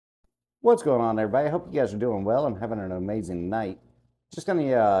What's going on, everybody? I hope you guys are doing well and having an amazing night. Just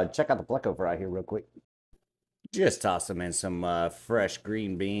gonna check out the Pleco Fry here real quick. Just toss them in some fresh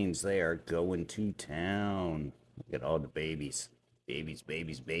green beans. They are going to town. Look at all the babies. Babies,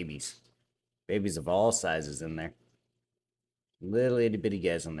 babies, babies. Babies of all sizes in there. Little itty bitty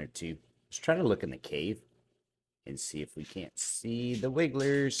guys on there too. Let's try to look in the cave and see if we can't see the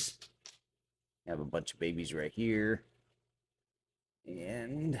wigglers. Have a bunch of babies right here.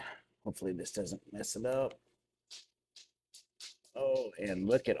 And hopefully this doesn't mess it up. Oh, and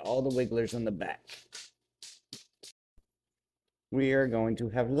look at all the wigglers in the back. We are going to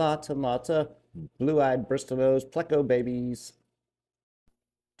have lots and lots of blue-eyed Bristol-nose Pleco babies.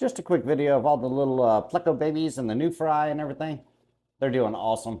 Just a quick video of all the little Pleco babies and the new fry and everything. They're doing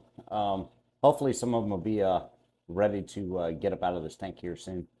awesome. Hopefully some of them will be ready to get up out of this tank here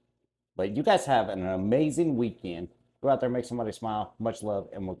soon. But you guys have an amazing weekend. Go out there, make somebody smile. Much love,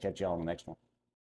 and we'll catch you all on the next one.